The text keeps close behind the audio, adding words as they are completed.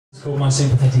It's called My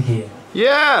Sympathetic Ear.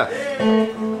 Yeah!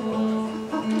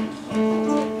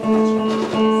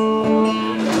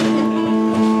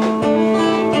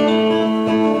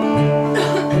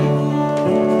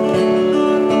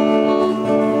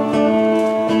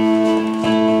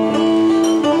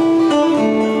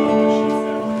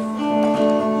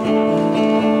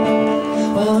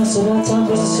 So that time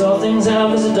was to sort things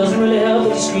out, cause it doesn't really help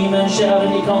that you scream and shout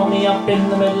and you call me up in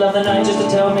the middle of the night just to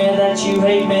tell me that you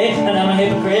hate me and I'm a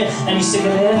hypocrite and you're sick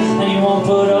of it and you won't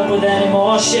put up with any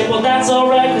more shit. Well, that's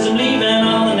alright, cause I'm leaving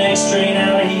on the next train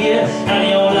out of here, out of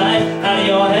your life, out of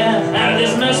your hair, out of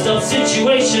this messed up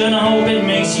situation. I hope it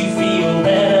makes you feel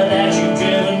better that you've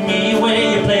driven me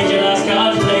away. You played your last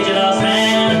card, you played your last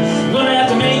hand. I'm gonna have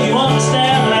to make you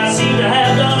understand that I seem to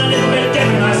have done a little bit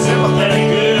different. My sympathetic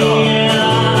ear.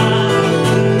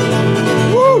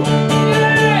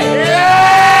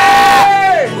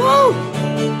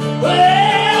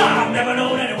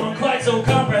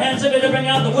 To bring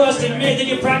out the worst in me, that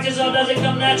you practice or does it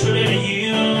come naturally to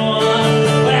you?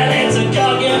 Well, it's a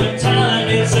God-given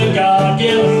talent, it's a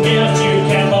God-given gift. You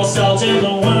can pour salt in the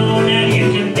wound and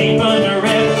you can deepen the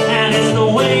rift. And it's the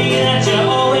way that you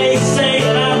always say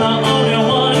that I'm the only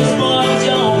one who spoils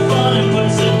your own fun and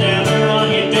puts a damper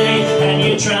on your day. And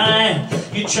you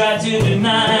try to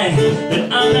deny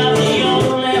that I'm not the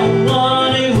only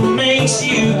one who makes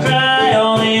you cry,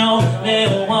 or the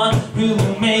only one who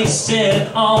makes it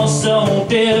all so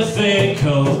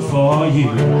difficult for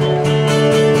you.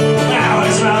 Now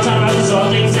it's around time I can sort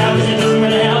things out, cause it doesn't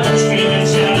really help that you scream and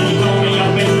shout and you call me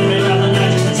up in the middle of the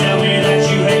night just to tell me that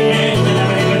you hate me and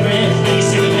I'm a hypocrite and you're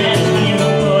sick of it and you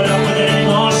won't put up with any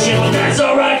more shit. But that's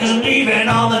alright, cause I'm leaving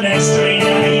on the next train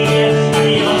out of here, out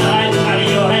of your life, out of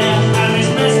your hair, out of this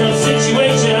messed up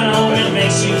situation. I hope it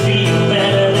makes you feel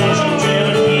better that you've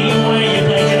driven me away. You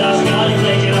played your last card, you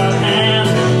played your last hand.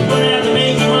 I'm gonna have to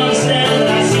make you understand that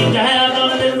I seem to have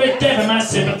done a little bit different. My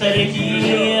sympathetic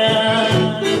ear.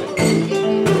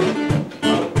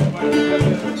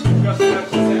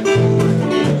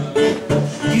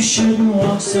 You shouldn't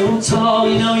walk so tall,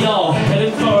 you know you're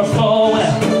headed for a fall.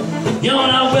 Well, you're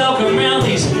not welcome around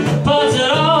these parts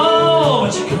at all,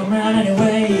 but you come around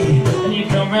anyway, and you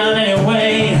come around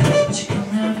anyway, but you come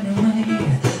around anyway,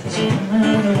 but you come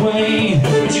around anyway,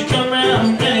 but you come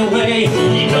around anyway,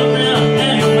 and you come around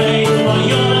anyway. Well,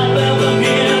 you're not welcome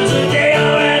here today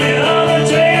or any other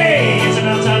day. It's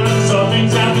about time to sort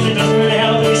things out, cause it doesn't really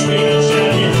help that you scream and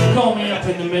shout. You call me up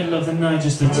in the middle of the night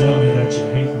just to tell me that you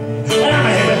hate me. And I'm a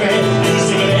hypocrite, and you're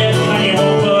sick of it, and you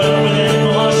won't put up with any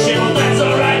more shit. Well, that's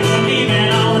alright, cause I'm leaving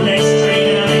on the next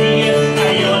train out of here, out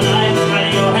of your life, out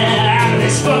of your hair, out of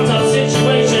this fucked up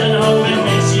situation. I hope it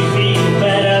makes you feel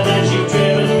better that you've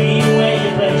driven me away.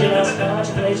 You played your last card,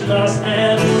 you played your last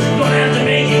hand. Gonna have to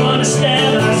make you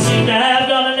understand that I seem to have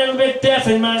done a little bit deaf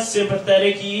in my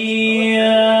sympathetic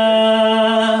ear.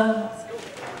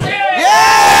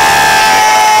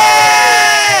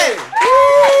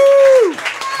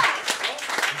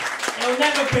 It'll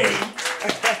never be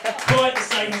quite the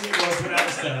same as it was without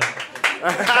Stella.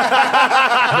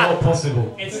 Not possible.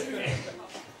 It's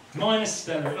minus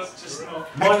Stella, it's just not.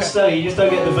 Minus Stella, you just don't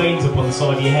get the veins up on the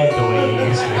side of your head the way you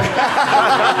used to.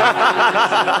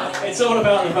 It's all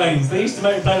about the veins. They used to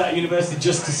make me play that at university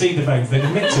just to see the veins. They'd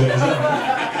admit to it as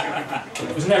well.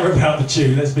 It was never about the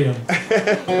tune, let's be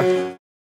honest.